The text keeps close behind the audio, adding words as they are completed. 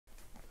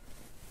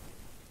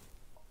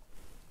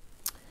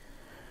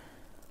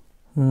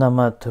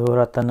Namato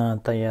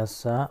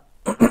Ratanatayasa.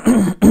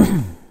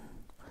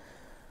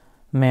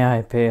 May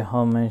I pay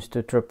homage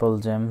to Triple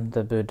Gem,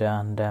 the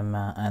Buddha,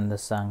 Dhamma, and the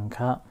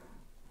Sangha.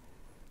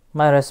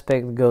 My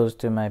respect goes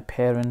to my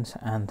parents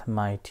and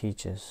my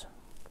teachers.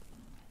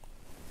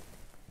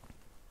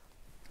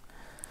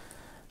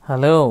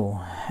 Hello,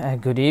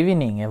 good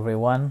evening,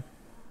 everyone.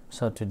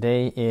 So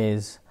today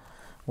is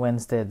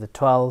Wednesday, the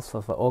 12th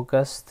of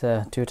August,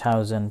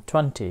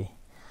 2020.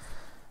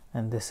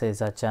 And this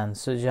is Ajahn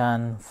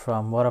Sujan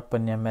from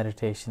Varapunya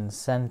Meditation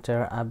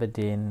Center,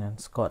 Aberdeen, in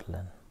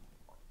Scotland.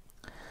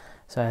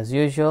 So as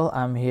usual,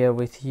 I'm here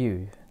with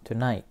you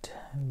tonight,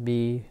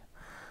 be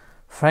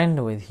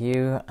friend with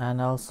you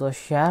and also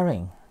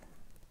sharing.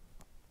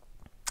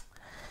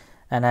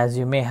 And as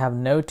you may have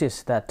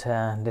noticed that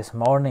this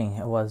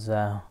morning was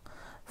a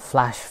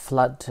flash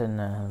flood and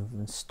a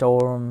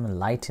storm,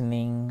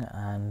 lightning,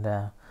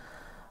 and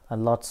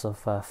lots of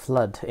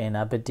flood in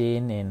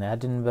Aberdeen, in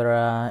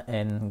Edinburgh,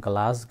 in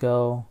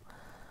Glasgow,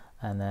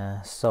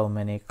 and so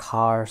many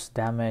cars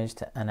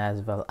damaged, and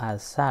as well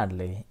as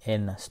sadly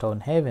in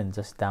Stonehaven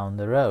just down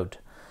the road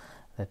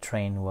the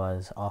train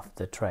was off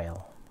the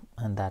trail,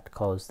 and that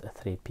caused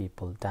 3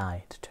 people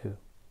died too.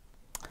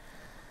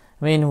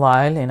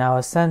 Meanwhile, in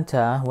our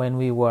center, when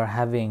we were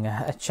having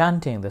a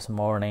chanting this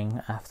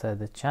morning, after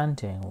the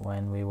chanting,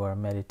 when we were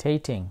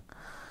meditating,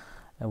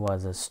 it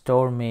was a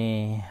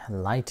stormy,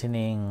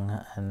 lightning,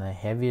 and a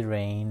heavy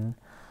rain,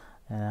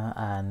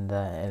 and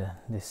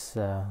this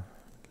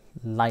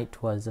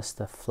light was just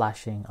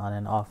flashing on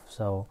and off.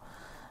 So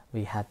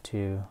we had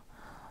to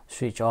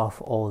switch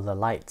off all the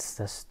lights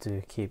just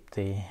to keep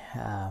the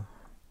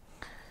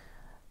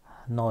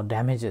no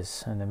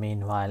damages. In the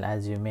meanwhile,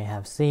 as you may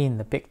have seen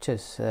the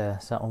pictures,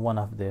 one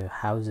of the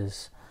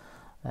houses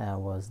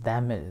was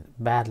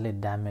badly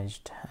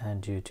damaged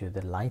due to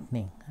the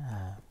lightning.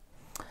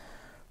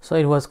 So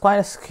it was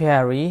quite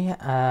scary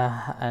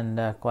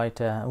and quite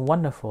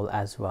wonderful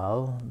as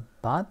well.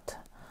 But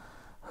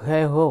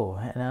hey ho,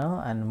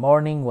 and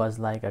morning was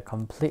like a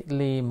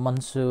completely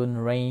monsoon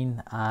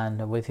rain,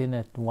 and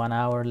within 1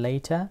 hour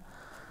later,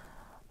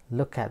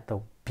 look at the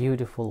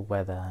beautiful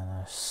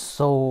weather.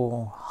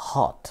 So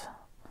hot,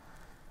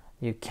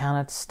 you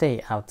cannot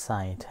stay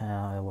outside.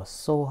 It was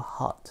so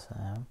hot.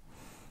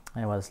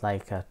 It was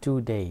like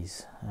 2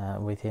 days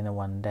within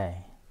 1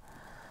 day.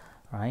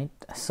 Right,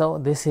 so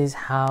this is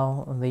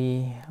how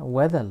the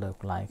weather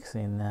looked like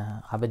in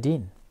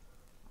Aberdeen.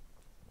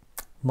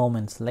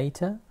 Moments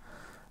later,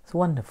 it's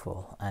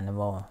wonderful, and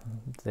all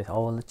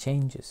the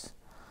changes.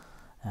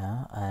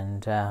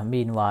 And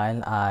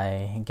meanwhile,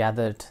 I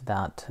gathered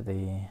that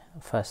the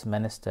First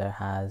Minister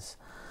has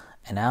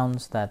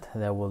announced that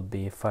there will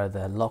be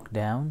further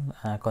lockdown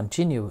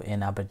continue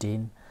in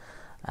Aberdeen,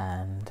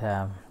 and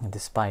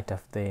despite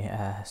of the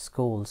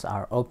schools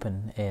are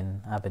open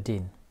in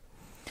Aberdeen.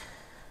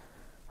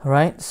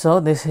 Right,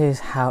 so this is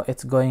how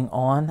it's going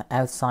on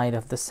outside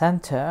of the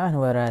center, and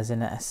whereas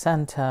in a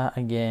center,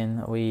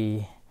 again,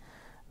 we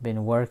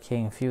been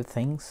working a few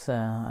things,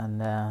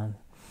 and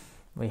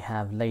we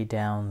have laid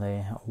down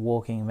the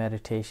walking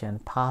meditation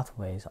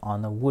pathways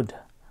on the wood,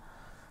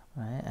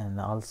 right,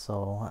 and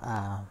also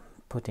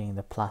putting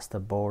the plaster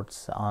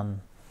boards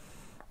on,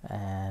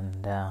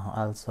 and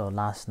also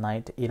last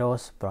night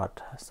Eros brought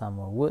some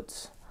more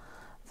woods.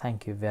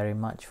 Thank you very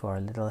much for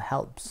little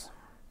helps.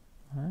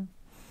 Right?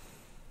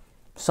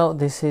 So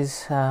this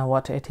is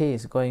what it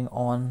is going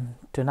on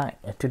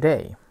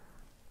today.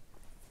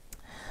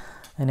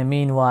 In the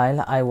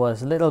meanwhile, I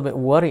was a little bit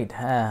worried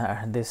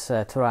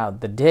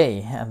throughout the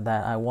day, and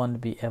that I won't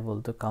be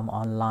able to come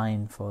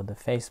online for the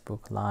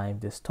Facebook Live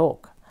this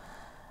talk.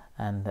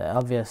 And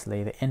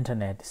obviously the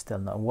internet is still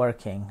not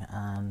working,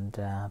 and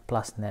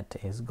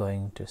PlusNet is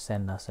going to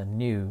send us a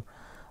new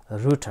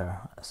router.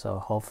 So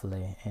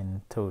hopefully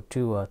in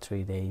 2 or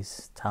 3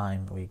 days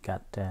time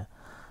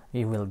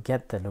we will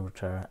get the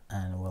router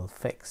and will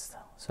fix.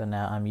 So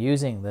now I'm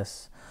using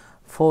this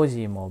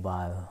 4G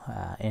mobile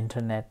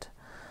internet,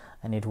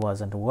 and it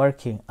wasn't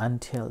working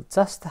until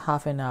just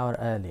half an hour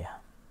earlier,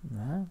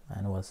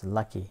 and was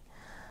lucky.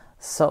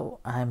 So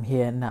I'm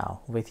here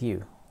now with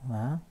you.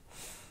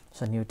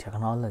 So new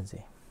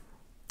technology.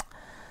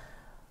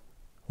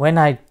 When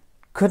I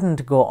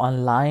couldn't go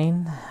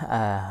online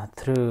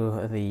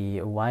through the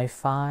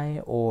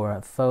Wi-Fi or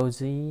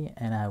 4G,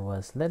 and I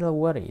was a little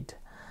worried.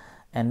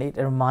 And it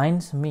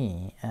reminds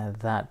me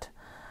that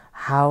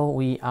how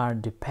we are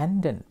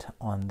dependent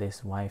on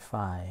this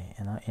Wi-Fi,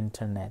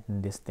 internet,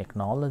 and this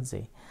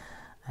technology.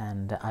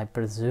 And I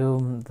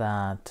presume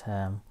that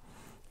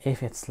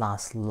if it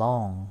lasts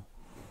long,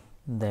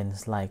 then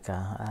it's like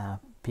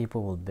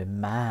people will be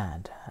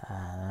mad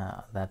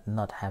that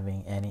not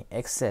having any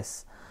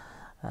access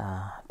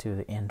to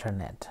the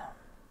internet.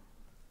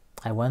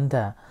 I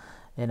wonder,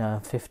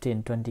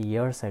 15-20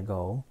 years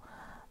ago,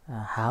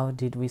 how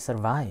did we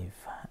survive?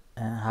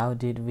 How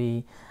did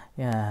we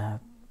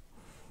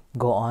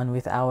go on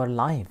with our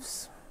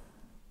lives?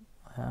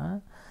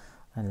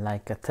 And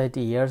like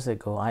 30 years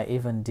ago, I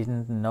even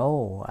didn't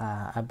know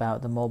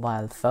about the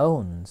mobile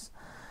phones,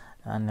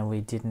 and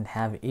we didn't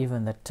have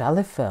even the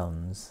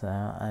telephones,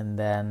 and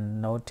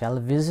then no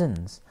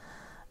televisions.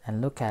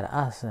 And look at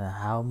us,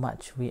 how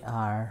much we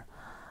are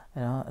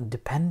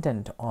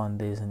dependent on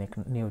these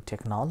new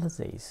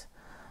technologies.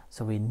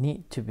 So we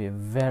need to be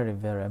very,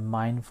 very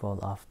mindful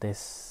of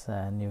this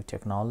new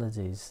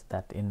technologies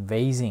that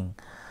invading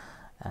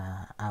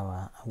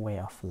our way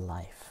of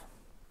life.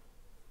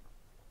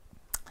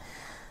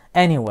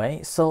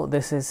 Anyway, so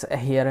this is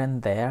here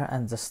and there,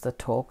 and just a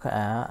talk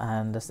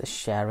and just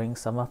sharing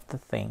some of the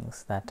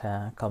things that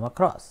come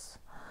across,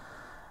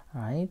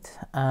 right?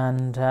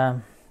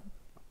 And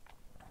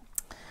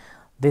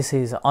this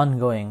is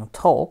ongoing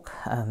talk,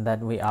 and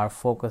that we are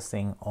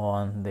focusing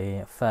on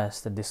the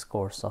first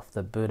discourse of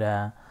the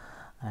Buddha,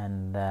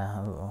 and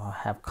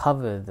have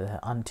covered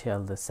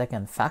until the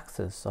second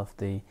factors of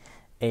the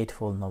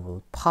Eightfold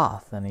Noble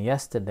Path. And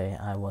yesterday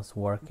I was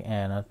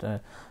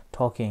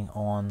talking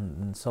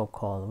on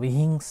so-called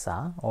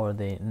vihingsa, or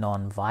the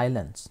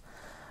non-violence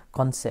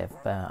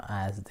concept,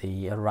 as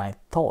the right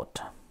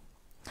thought.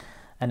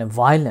 And a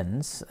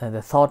violence,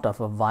 the thought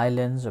of a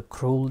violence or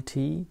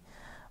cruelty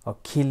or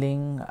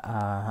killing,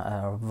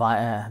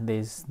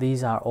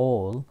 these are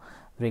all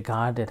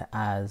regarded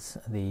as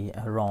the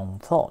wrong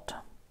thought.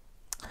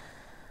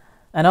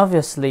 And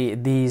obviously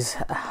these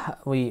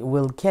we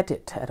will get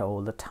it at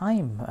all the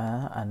time,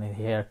 and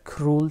here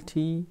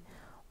cruelty,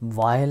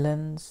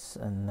 violence,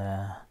 and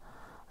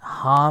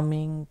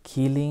harming,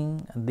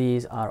 killing,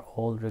 these are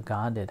all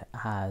regarded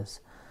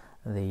as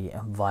the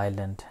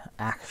violent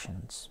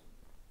actions.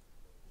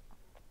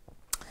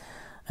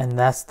 And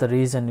that's the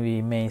reason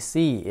we may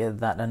see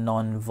that a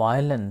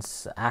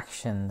non-violence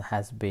action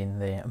has been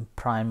the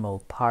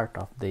primal part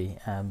of the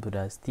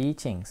Buddha's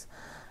teachings.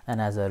 And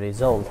as a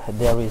result,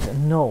 there is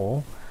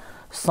no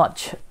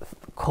such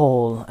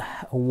called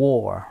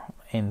war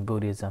in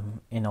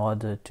Buddhism in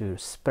order to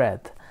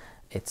spread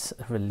its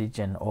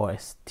religion or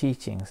its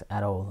teachings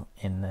at all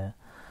in the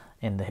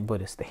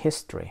Buddhist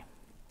history.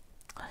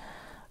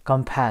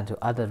 Compared to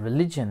other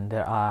religion,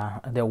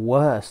 there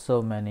were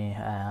so many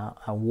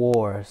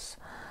wars,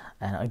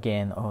 and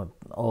again,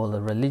 all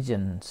the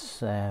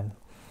religions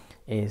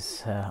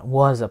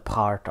was a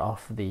part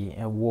of the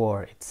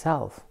war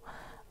itself.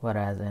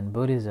 Whereas in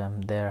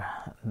Buddhism, there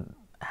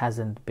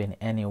hasn't been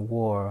any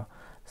war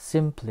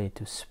simply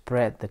to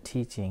spread the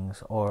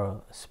teachings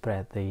or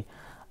spread the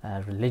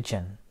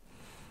religion,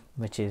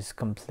 which is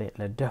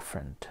completely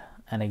different.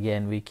 And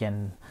again, we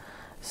can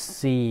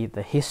see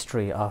the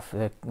history of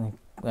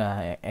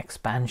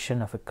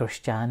expansion of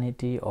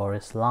Christianity or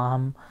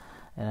Islam.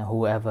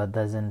 Whoever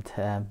doesn't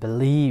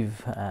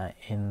believe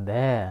in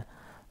their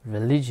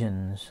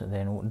religions,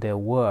 then they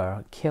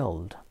were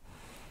killed.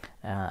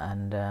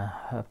 And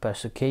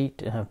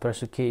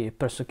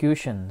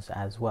persecutions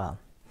as well.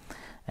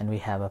 And we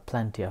have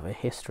plenty of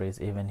histories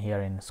even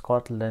here in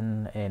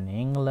Scotland, in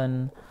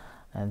England,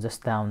 and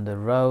just down the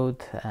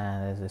road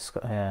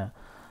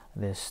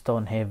there's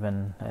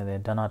Stonehaven, the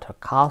Dunnottar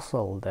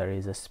Castle. There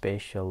is a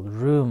special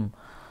room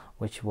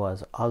which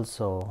was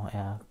also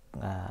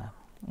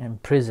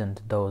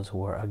imprisoned those who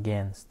were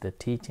against the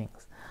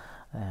teachings,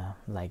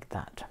 like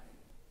that.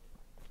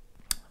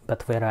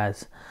 But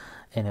whereas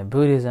in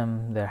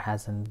Buddhism, there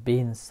hasn't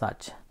been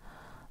such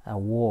a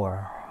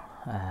war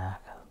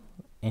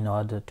in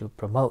order to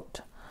promote.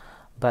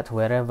 But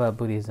wherever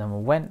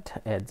Buddhism went,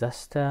 it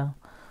just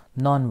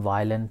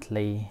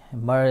non-violently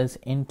merged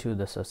into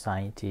the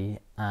society,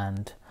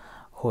 and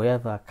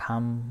whoever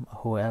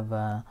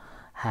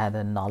had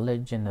a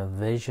knowledge and a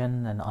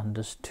vision and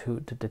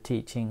understood the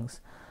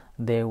teachings,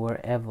 they were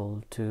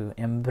able to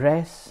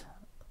embrace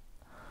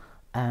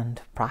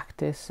and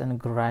practice, and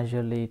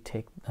gradually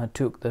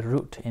took the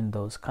root in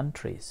those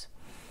countries.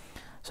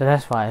 So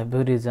that's why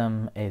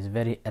Buddhism is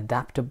very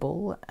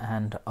adaptable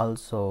and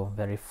also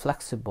very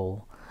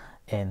flexible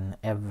in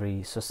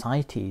every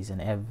societies and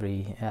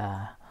every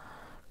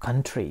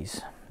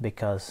countries,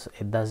 because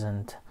it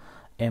doesn't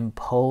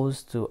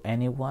impose to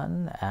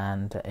anyone,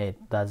 and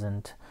it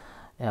doesn't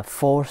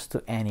force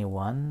to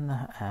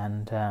anyone.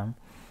 And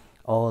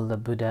all the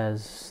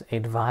Buddha's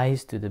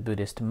advice to the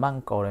Buddhist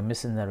monk or a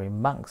missionary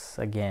monks,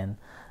 again,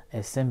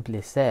 is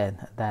simply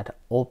said that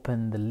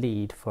open the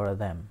lead for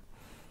them,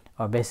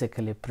 or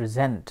basically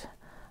present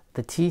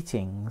the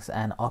teachings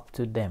and up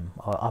to them,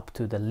 or up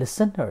to the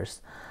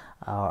listeners,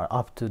 or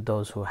up to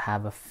those who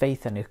have a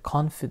faith and a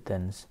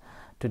confidence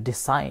to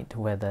decide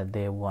whether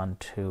they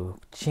want to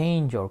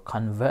change or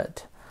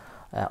convert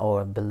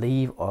or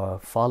believe or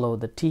follow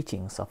the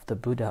teachings of the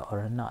Buddha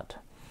or not.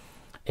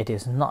 It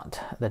is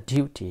not the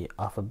duty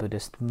of a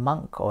Buddhist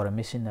monk or a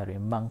missionary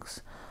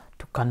monks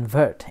to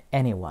convert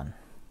anyone.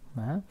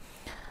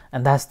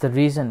 And that's the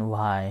reason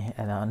why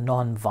a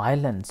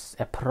non-violence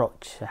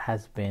approach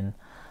has been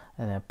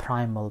a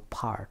primal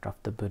part of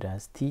the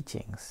Buddha's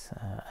teachings.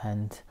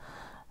 And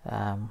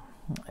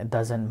it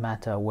doesn't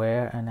matter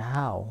where and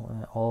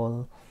how,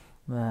 all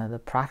the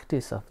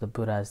practice of the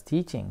Buddha's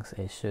teachings,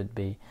 it should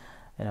be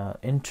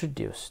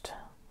introduced.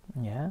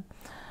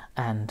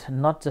 And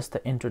not just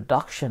the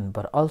introduction,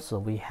 but also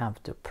we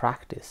have to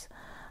practice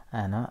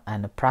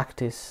and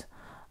practice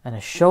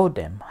and show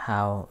them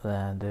how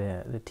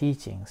the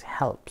teachings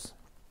helps.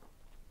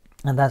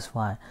 And that's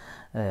why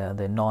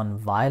the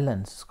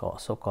non-violence,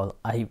 so-called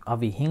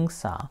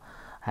avihingsa,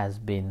 has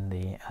been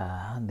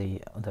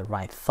the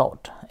right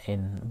thought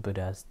in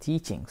Buddha's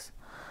teachings.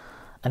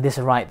 And this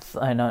right,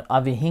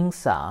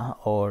 avihingsa,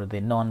 or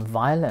the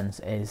non-violence,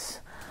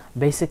 is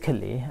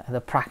basically the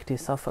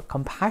practice of a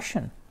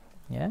compassion.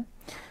 Yeah,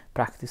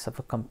 practice of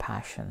a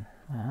compassion.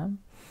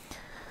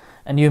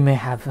 And you may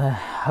have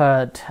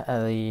heard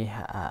the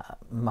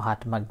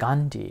Mahatma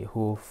Gandhi,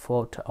 who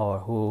fought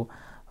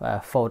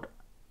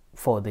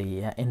for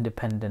the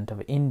independence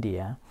of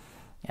India,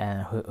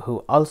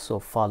 who also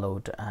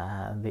followed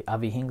the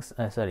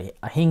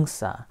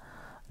ahimsa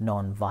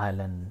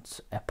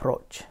non-violence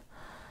approach.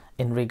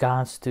 In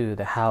regards to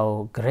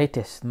how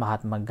greatest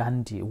Mahatma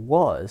Gandhi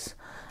was,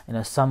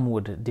 some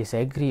would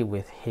disagree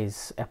with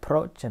his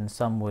approach, and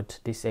some would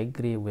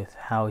disagree with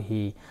how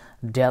he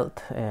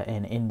dealt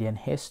in Indian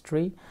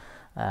history,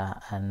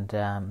 and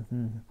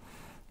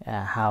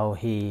how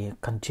he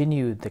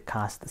continued the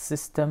caste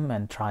system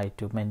and tried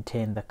to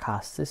maintain the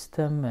caste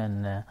system,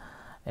 and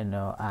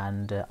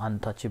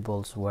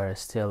untouchables were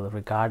still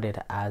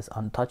regarded as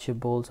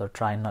untouchables, or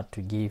try not to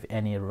give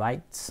any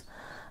rights,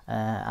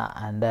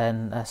 and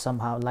then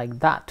somehow like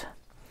that.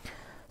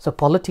 So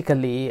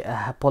politically,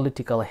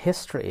 political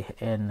history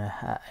in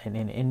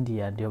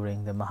India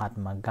during the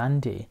Mahatma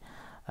Gandhi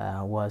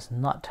was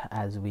not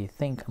as we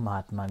think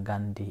Mahatma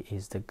Gandhi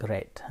is the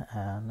great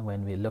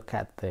when we look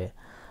at the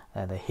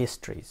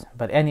histories.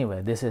 But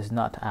anyway, this is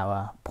not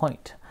our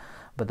point.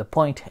 But the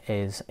point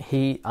is,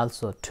 he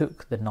also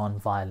took the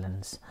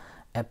non-violence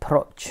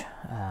approach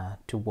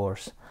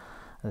towards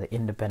the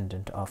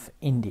independence of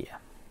India.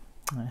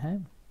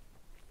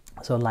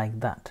 So like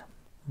that.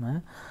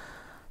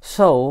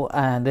 So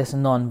this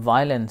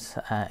non-violence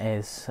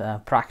is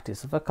a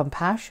practice of a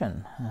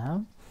compassion.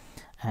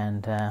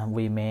 And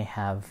we may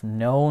have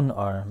known,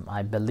 or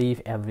I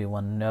believe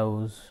everyone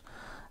knows,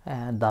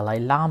 Dalai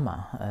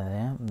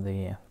Lama,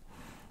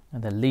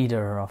 the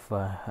leader of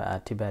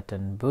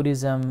Tibetan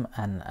Buddhism,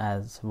 and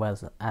as well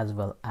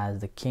as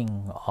the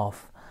king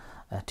of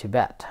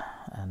Tibet.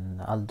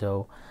 And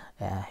although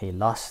he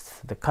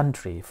lost the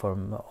country for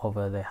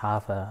over the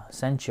half a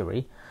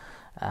century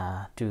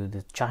to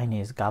the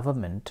Chinese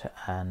government,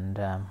 and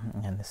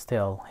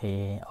still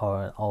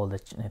all the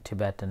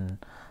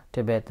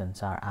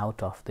Tibetans are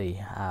out of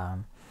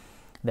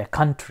their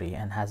country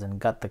and hasn't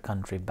got the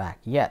country back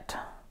yet.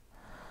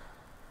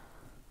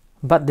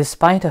 But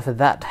despite of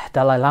that,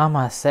 Dalai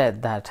Lama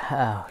said that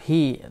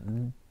he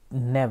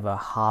never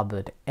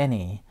harbored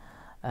any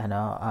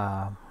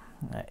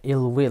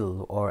ill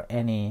will or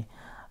any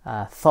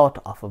thought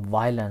of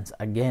violence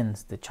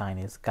against the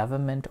Chinese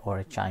government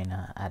or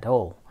China at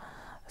all.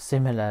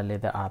 Similarly,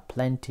 there are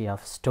plenty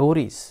of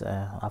stories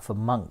of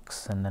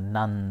monks and the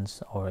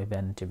nuns or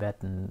even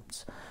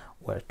Tibetans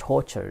were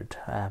tortured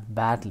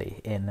badly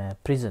in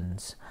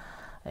prisons,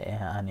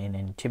 and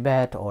in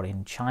Tibet or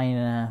in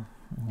China.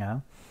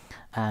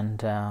 And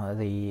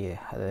the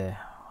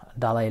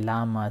Dalai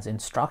Lama's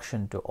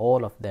instruction to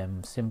all of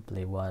them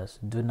simply was,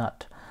 do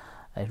not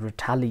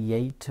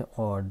retaliate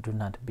or do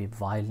not be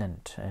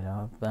violent,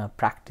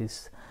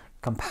 practice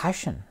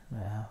compassion.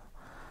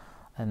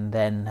 And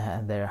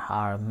then there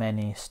are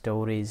many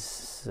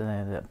stories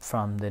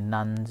from the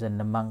nuns and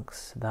the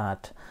monks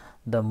that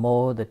the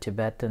more the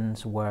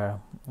Tibetans were,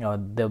 or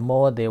the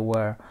more they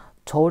were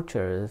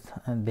tortured,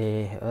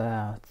 they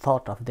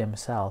thought of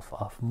themselves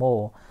of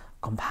more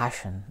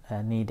compassion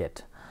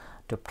needed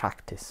to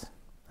practice.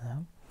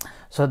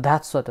 So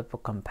that's sort of a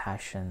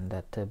compassion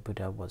that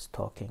Buddha was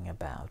talking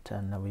about,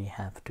 and we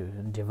have to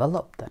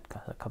develop that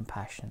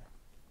compassion.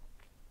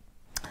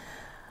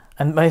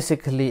 And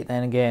basically,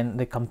 then again,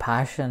 the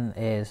compassion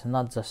is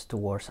not just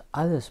towards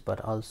others but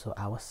also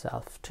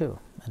ourselves too.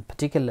 And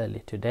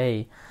particularly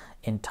today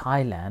in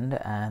Thailand,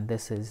 and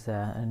this is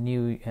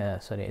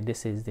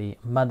this is the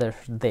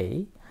Mother's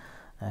Day.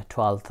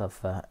 12th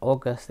of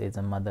August is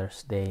a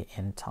Mother's Day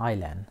in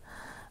Thailand.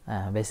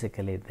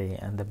 Basically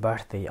the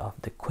birthday of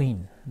the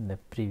queen, the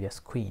previous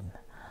queen.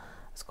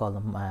 It's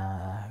called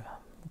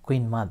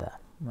Queen Mother.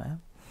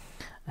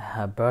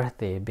 Her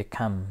birthday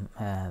become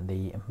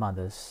the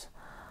Mother's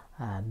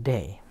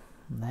Day.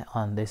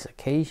 On this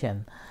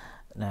occasion,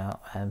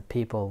 and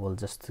people will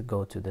just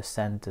go to the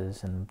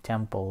centers and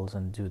temples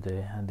and do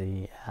the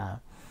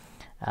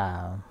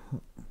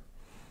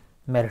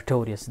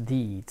meritorious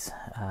deeds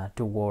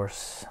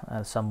towards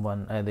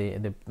someone,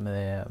 the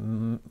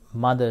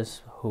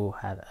mothers who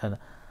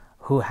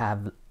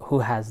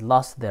has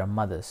lost their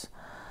mothers,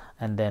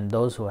 and then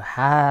those who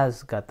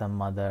has got a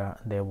mother,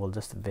 they will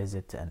just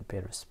visit and pay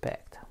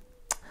respect.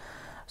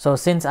 So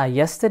since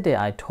yesterday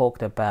I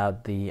talked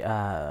about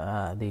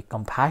the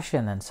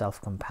compassion and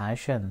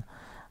self-compassion,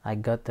 I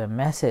got a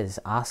message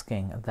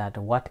asking that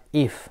what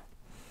if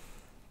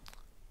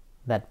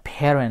that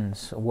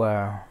parents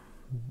were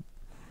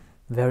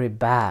very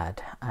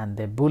bad and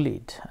they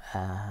bullied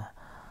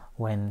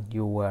when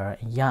you were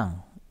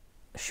young,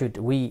 should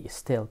we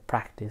still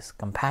practice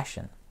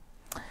compassion?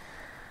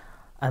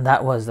 And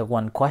that was the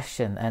one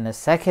question. And the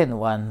second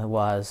one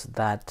was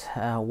that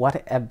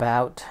what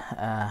about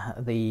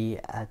the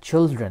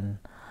children,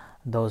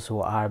 those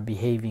who are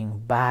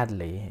behaving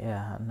badly?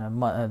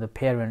 The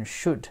parents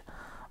should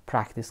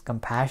practice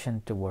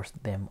compassion towards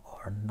them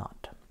or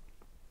not,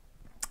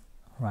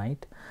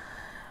 right?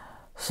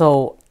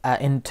 So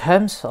in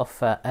terms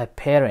of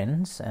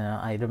parents,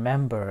 I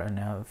remember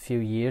a few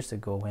years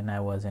ago when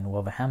I was in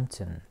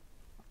Wolverhampton.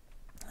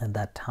 At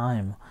that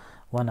time,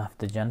 one of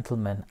the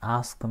gentlemen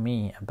asked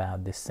me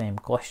about this same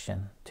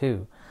question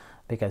too,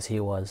 because he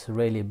was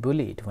really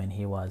bullied when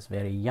he was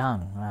very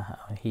young.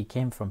 He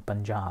came from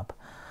Punjab,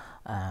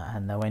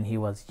 and when he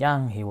was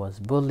young, he was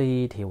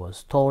bullied, he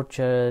was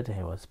tortured,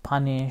 he was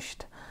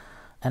punished,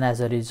 and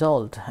as a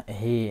result,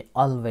 he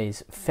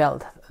always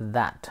felt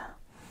that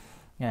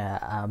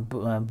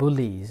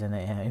bullies and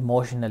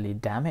emotionally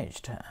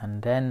damaged.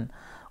 And then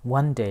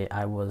one day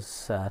I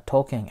was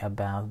talking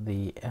about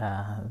the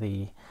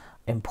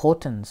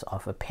importance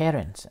of a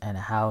parent and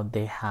how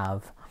they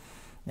have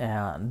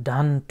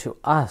done to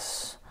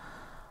us,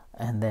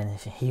 and then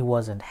he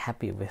wasn't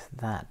happy with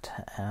that,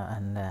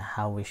 and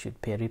how we should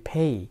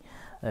repay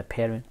the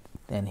parent,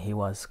 and he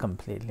was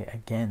completely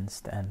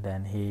against, and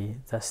then he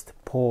just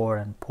pour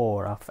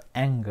of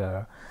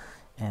anger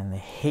and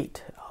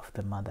hate of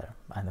the mother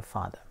and the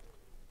father.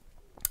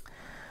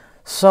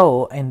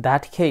 So in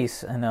that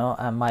case,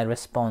 my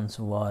response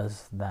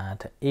was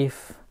that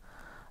if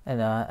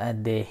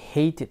they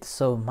hate it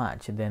so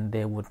much, then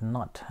they would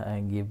not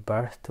give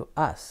birth to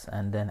us,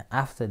 and then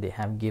after they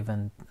have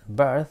given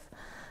birth,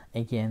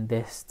 again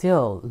they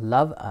still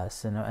love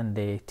us, and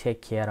they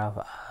take care of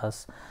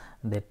us.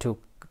 They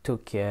took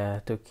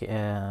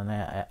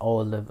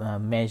all the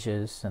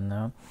measures,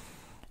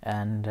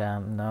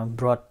 and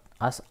brought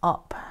us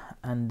up.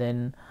 And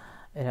then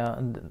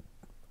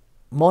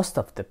most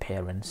of the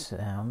parents,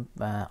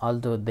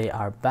 although they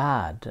are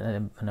bad,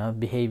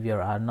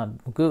 behavior are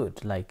not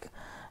good, like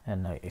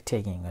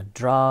taking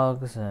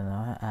drugs,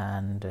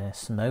 and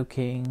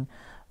smoking,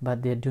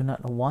 but they do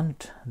not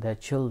want their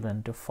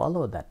children to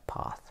follow that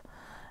path.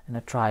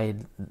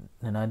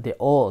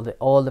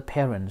 All the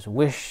parents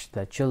wish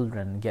their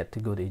children get a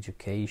good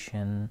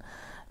education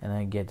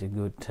and get a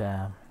good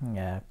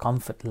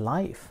comfort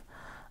life,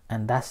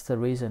 and that's the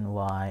reason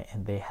why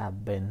they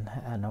have been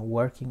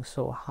working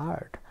so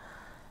hard.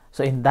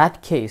 So in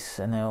that case,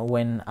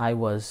 when I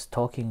was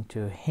talking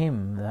to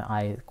him,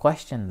 I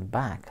questioned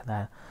back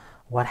that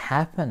what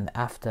happened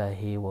after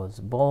he was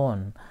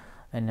born,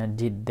 and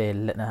did they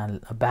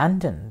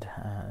abandon?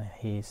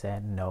 He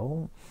said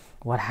no.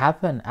 What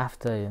happened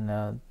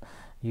after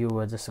you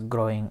were just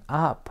growing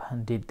up?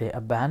 Did they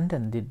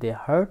abandon? Did they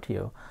hurt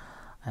you?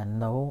 And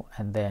no.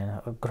 And then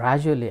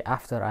gradually,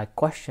 after I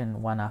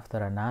questioned one after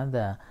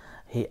another,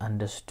 he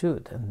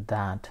understood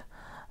that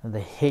the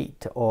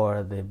hate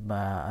or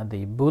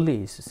the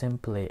bullies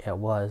simply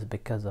was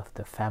because of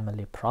the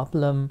family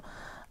problem,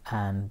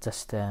 and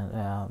just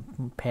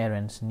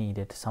parents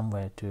needed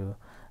somewhere to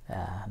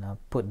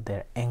put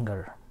their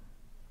anger,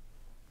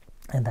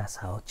 and that's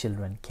how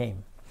children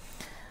came.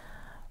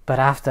 But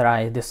after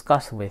I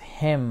discussed with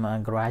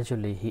him,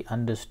 gradually he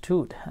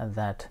understood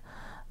that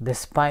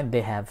despite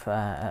they have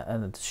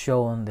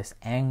shown this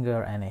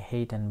anger and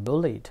hate and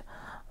bullied,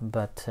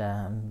 but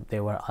they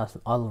were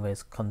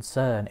always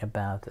concerned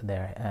about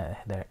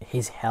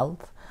his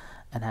health,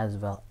 and as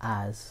well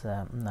as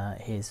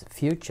his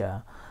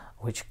future,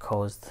 which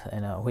caused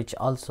which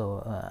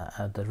also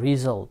the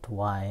result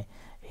why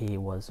he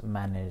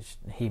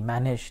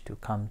managed to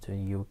come to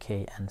UK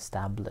and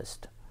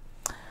established.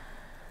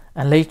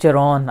 And later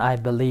on, I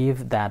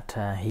believe that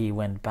he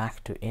went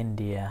back to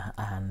India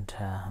and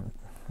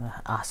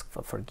asked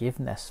for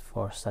forgiveness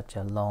for such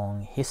a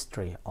long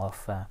history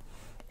of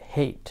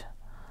hate.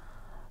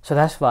 So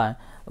that's why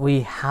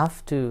we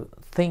have to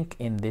think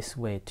in this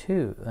way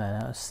too,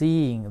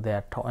 seeing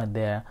their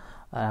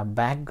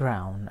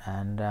background,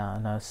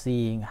 and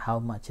seeing how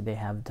much they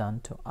have done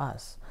to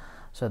us.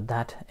 So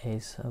that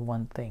is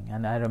one thing.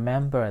 And I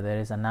remember there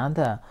is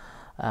another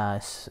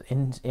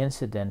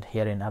incident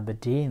here in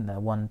Aberdeen.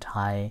 That one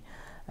Thai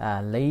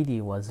lady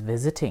was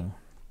visiting,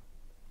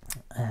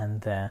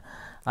 and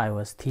I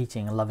was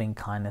teaching loving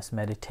kindness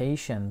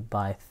meditation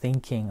by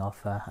thinking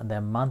of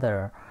their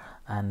mother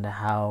and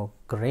how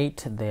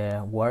great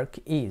their work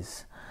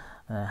is,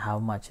 how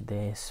much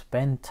they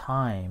spend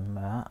time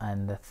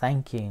and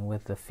thanking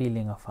with the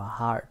feeling of a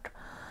heart.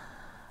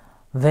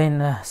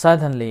 Then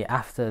suddenly,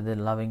 after the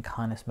loving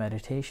kindness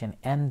meditation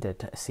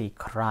ended, she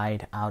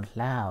cried out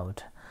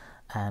loud,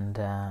 and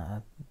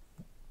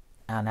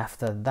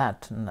after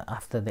that,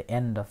 after the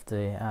end of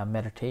the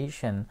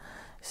meditation,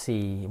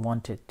 she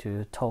wanted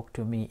to talk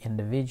to me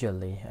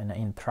individually and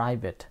in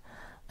private,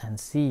 and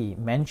she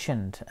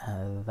mentioned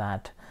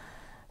that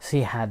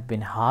she had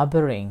been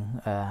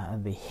harboring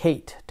the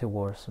hate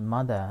towards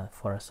mother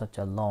for such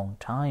a long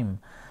time,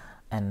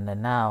 and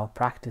now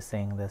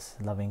practicing this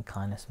loving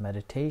kindness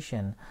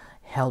meditation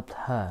helped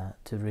her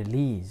to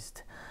release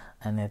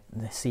and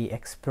she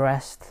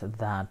expressed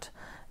that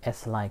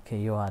it's like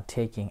you are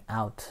taking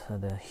out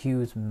the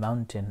huge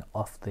mountain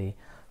off the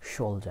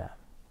shoulder.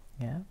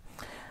 Yeah.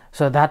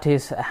 So that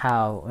is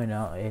how, you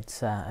know,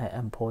 it's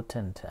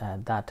important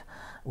that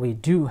we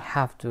do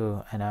have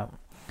to, you know,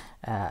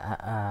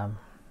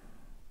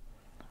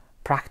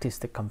 practice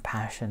the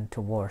compassion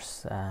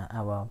towards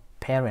our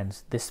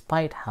parents,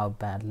 despite how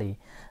badly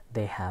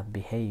they have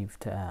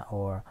behaved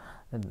or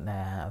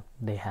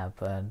they have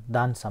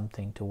done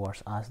something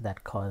towards us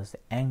that caused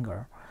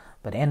anger.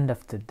 But end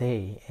of the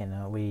day, you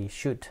know, we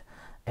should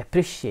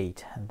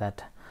appreciate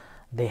that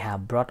they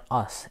have brought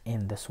us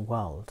in this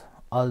world.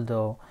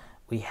 Although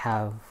we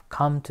have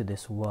come to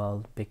this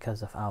world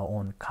because of our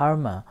own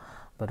karma,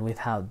 but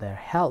without their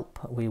help,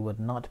 we would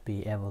not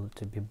be able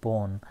to be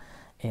born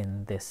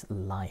in this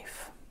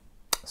life.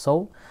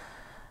 So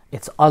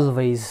it's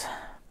always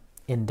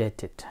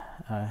indebted.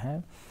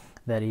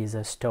 There is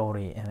a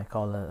story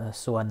called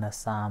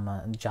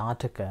Suvarnasama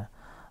Jataka,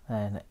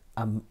 and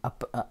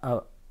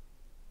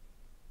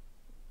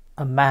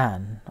a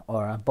man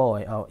or a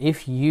boy, or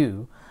if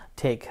you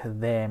take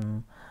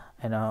them,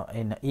 you know,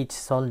 in each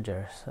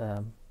soldier's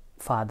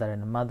father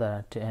and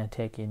mother to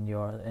take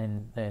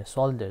in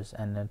soldiers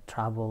and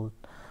travel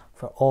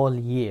for all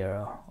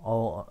year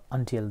or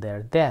until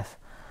their death,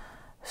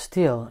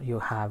 still you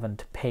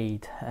haven't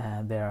paid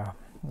their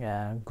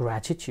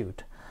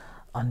gratitude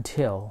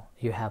until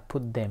you have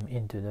put them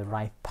into the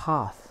right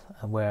path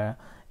where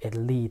it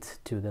leads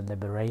to the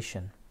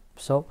liberation.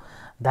 So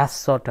that's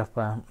sort of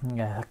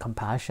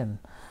compassion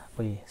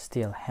we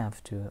still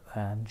have to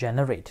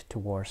generate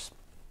towards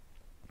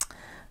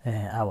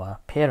our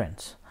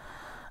parents.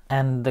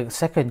 And the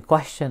second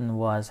question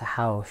was,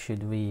 how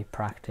should we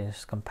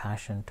practice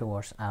compassion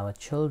towards our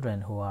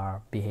children who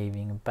are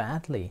behaving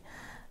badly?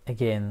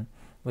 Again,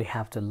 we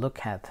have to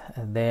look at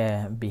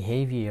their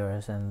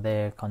behaviors and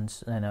their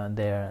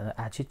their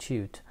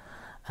attitude,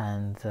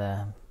 and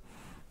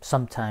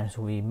sometimes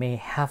we may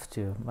have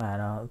to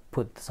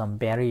put some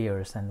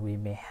barriers, and we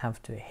may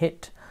have to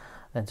hit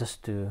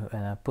just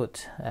to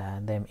put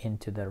them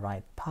into the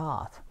right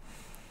path.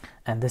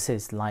 And this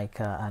is like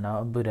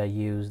Buddha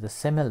used the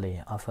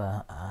simile of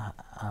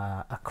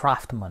a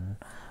craftsman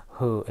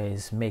who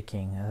is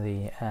making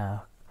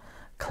the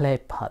clay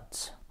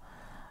pots.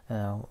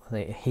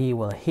 He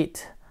will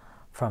hit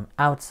from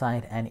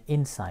outside and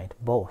inside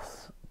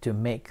both to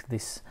make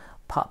this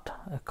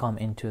pot come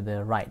into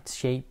the right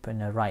shape in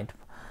the right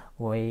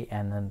way,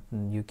 and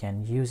then you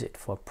can use it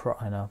for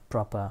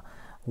proper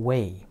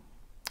way.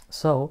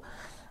 So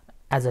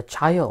as a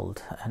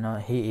child,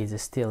 he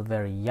is still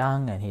very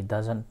young, and he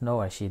doesn't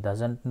know, or she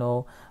doesn't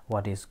know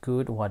what is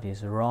good, what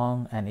is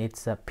wrong, and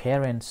it's a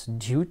parent's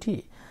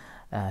duty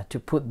to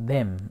put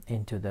them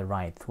into the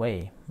right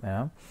way.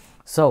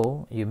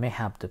 So you may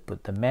have to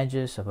put the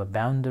measures of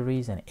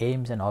boundaries and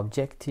aims and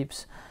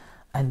objectives,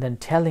 and then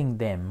telling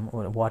them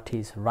what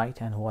is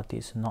right and what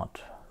is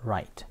not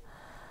right.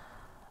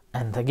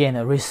 And again,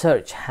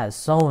 research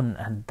has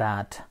shown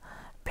that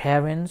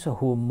parents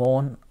who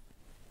mourn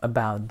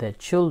about their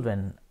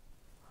children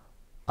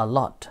a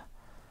lot,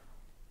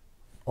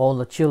 all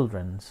the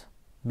children's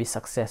be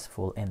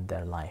successful in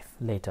their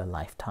later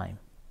lifetime.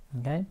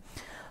 Okay.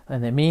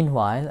 And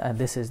meanwhile,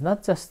 this is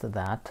not just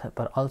that,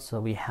 but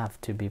also we have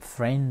to be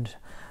friends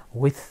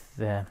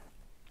with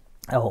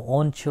our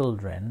own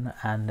children,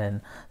 and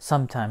then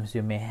sometimes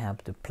you may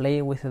have to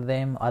play with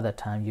them, other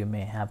times you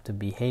may have to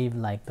behave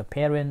like the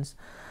parents,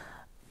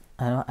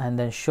 and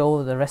then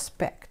show the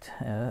respect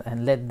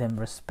and let them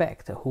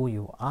respect who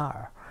you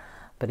are.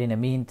 But in the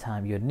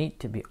meantime, you need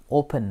to be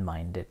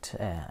open-minded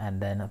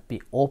and then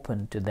be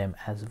open to them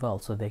as well,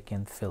 so they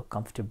can feel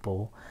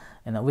comfortable.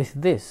 And with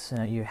this,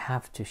 you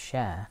have to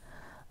share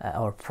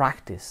or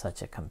practice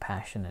such a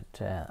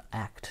compassionate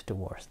act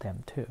towards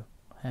them too.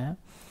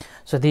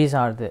 So these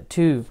are the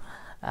two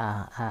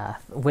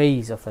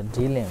ways of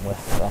dealing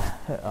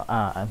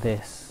with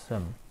this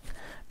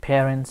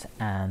parents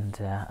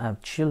and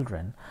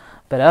children.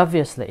 But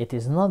obviously, it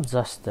is not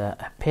just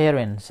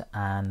parents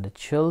and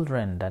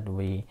children that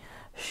we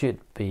should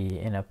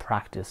be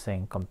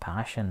practicing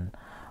compassion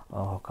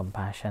or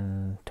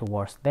compassion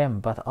towards them,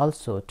 but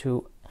also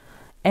to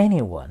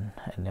anyone,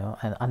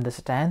 and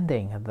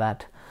understanding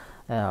that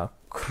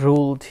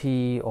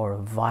cruelty or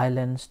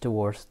violence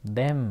towards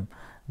them,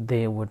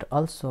 they would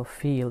also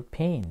feel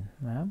pain.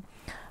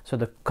 So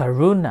the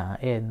karuna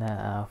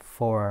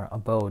for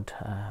about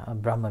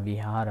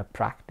Brahmavihara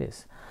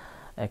practice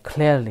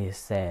clearly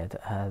said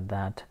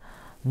that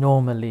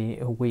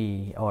normally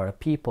we or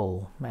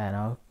people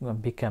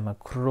become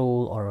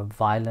cruel or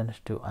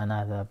violent to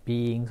another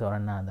beings or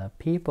another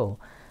people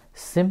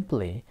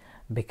simply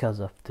because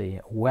of the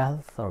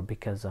wealth, or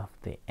because of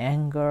the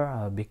anger,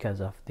 or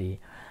because of the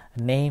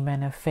name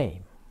and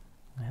fame.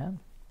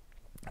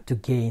 To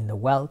gain the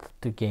wealth,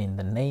 to gain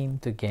the name,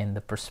 to gain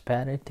the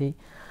prosperity,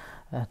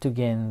 to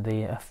gain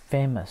the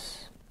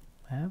famous.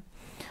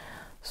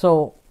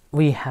 So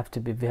we have to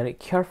be very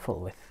careful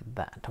with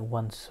that.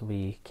 Once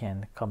we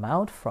can come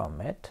out from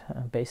it,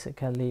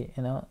 basically,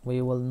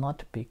 we will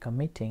not be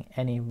committing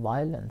any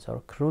violence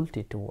or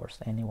cruelty towards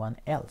anyone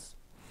else.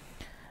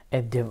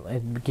 It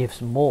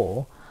gives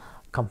more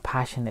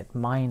compassionate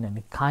mind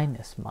and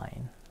kindness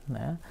mind,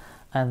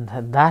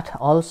 and that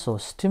also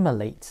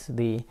stimulates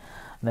the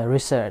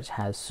research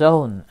has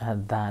shown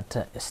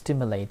that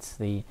stimulates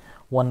the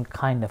one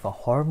kind of a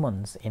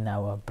hormones in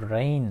our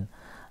brain,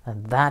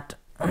 and that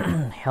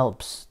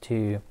helps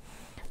to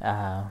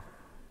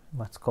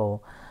what's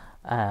called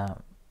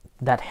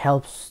that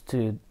helps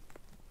to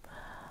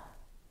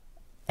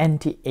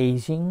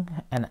anti-aging,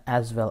 and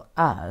as well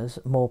as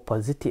more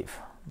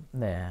positive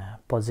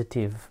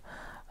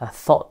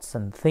thoughts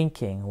and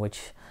thinking,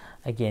 which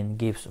again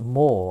gives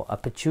more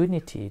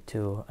opportunity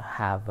to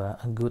have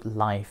a good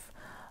life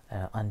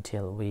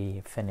until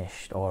we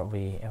finished, or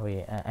we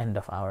end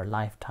of our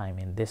lifetime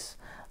in this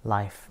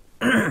life.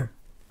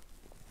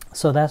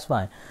 So that's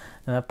why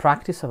the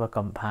practice of a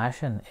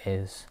compassion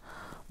is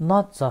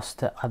not just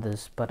to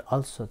others but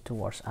also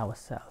towards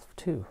ourselves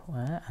too,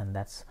 and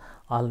that's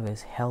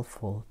always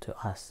helpful to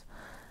us.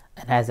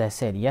 And as I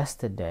said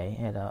yesterday,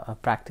 a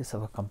practice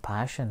of a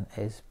compassion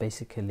is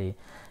basically,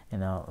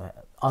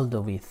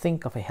 although we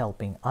think of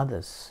helping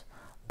others,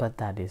 but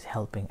that is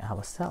helping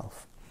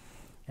ourselves,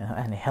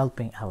 and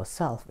helping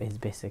ourselves is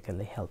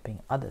basically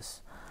helping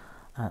others.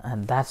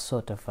 And that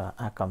sort of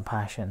a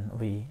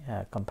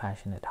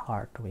compassionate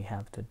heart we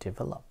have to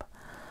develop.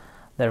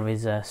 There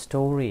is a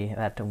story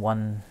that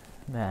one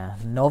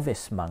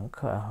novice monk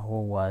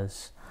who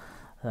was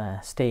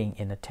staying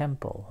in a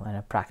temple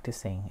and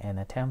practicing in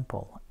a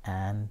temple,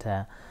 and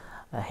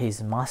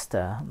his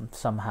master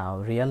somehow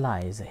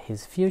realized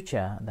his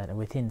future, that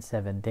within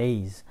 7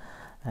 days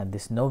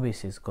this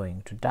novice is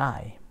going to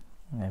die,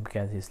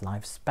 because his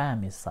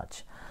lifespan is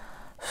such.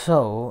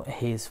 So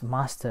his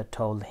master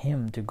told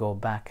him to go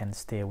back and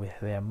stay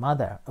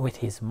with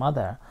his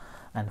mother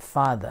and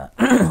father,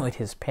 with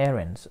his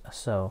parents,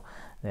 so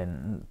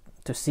then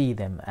to see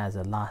them as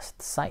a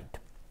last sight.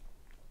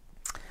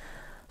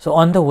 So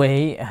on the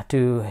way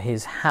to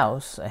his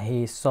house,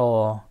 he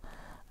saw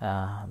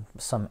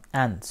some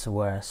ants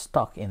were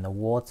stuck in the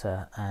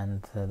water,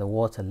 and the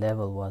water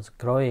level was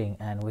growing,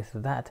 and with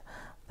that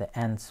the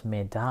ants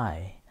may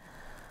die.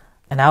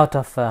 And out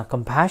of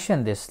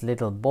compassion this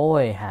little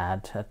boy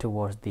had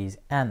towards these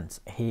ants,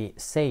 he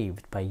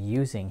saved by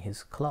using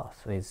his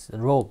cloth, his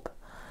robe.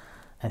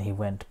 And he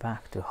went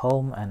back to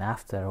home, and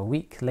after a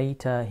week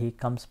later he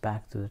comes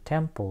back to the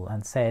temple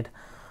and said,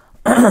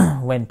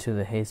 went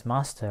to his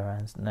master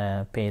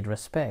and paid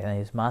respect. And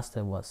his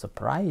master was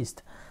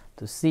surprised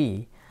to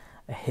see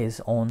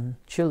his own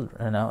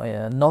children,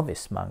 a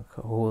novice monk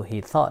who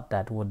he thought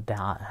that would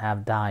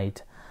have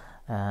died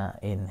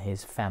in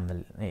his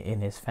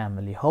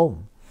family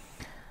home.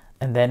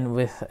 And then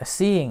with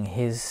seeing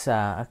his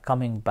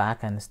coming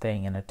back and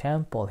staying in a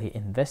temple, he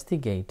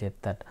investigated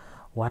that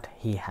what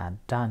he had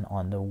done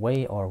on the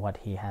way, or what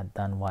he had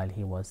done while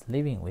he was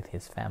living with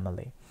his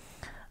family,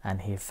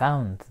 and he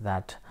found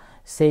that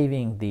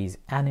saving these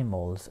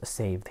animals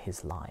saved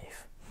his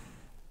life.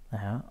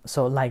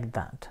 So like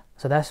that.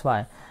 So that's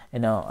why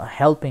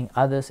helping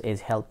others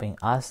is helping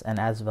us, and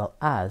as well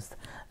as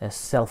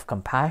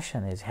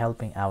self-compassion is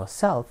helping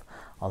ourselves,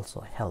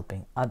 also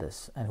helping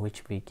others, and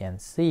which we can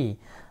see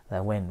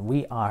that when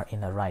we are in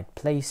the right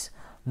place,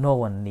 no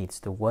one needs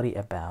to worry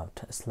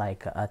about. It's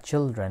like a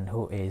children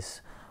who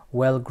is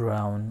well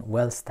grown,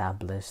 well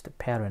established,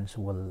 parents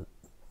will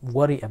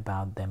worry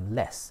about them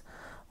less,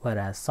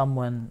 whereas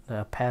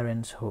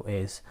parents who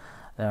is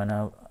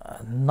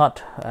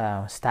not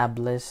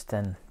established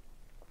and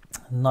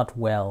not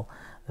well,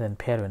 then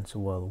parents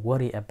will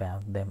worry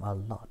about them a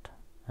lot.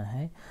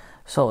 Okay?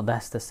 So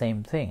that's the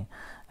same thing.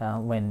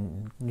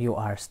 When you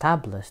are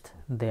established,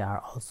 they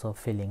are also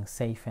feeling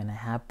safe and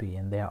happy,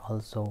 and they are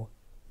also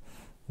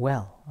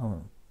well,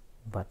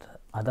 but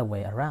other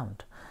way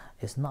around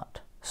is not.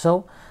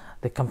 So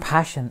the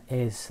compassion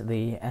is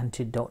the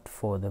antidote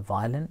for the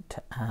violent,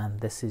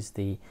 and this is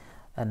the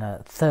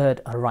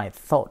third right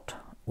thought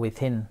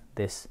within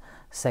this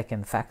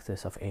second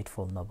factors of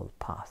Eightfold Noble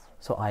Path.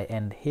 So I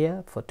end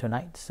here for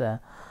tonight's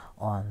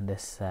on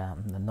this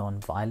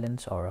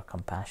non-violence or a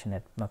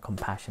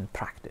compassion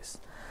practice.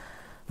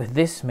 With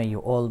this, may you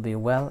all be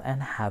well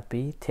and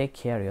happy. Take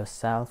care of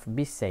yourself,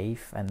 be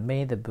safe, and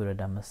may the Buddha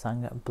Dhamma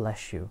Sangha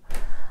bless you.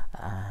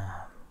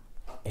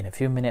 In a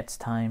few minutes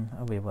time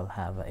we will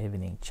have an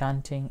evening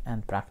chanting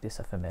and practice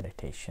of a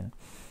meditation.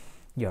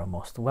 You're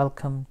most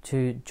welcome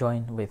to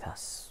join with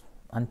us.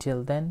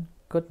 Until then,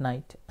 good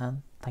night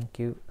and thank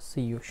you.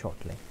 See you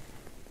shortly.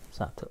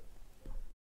 Satu.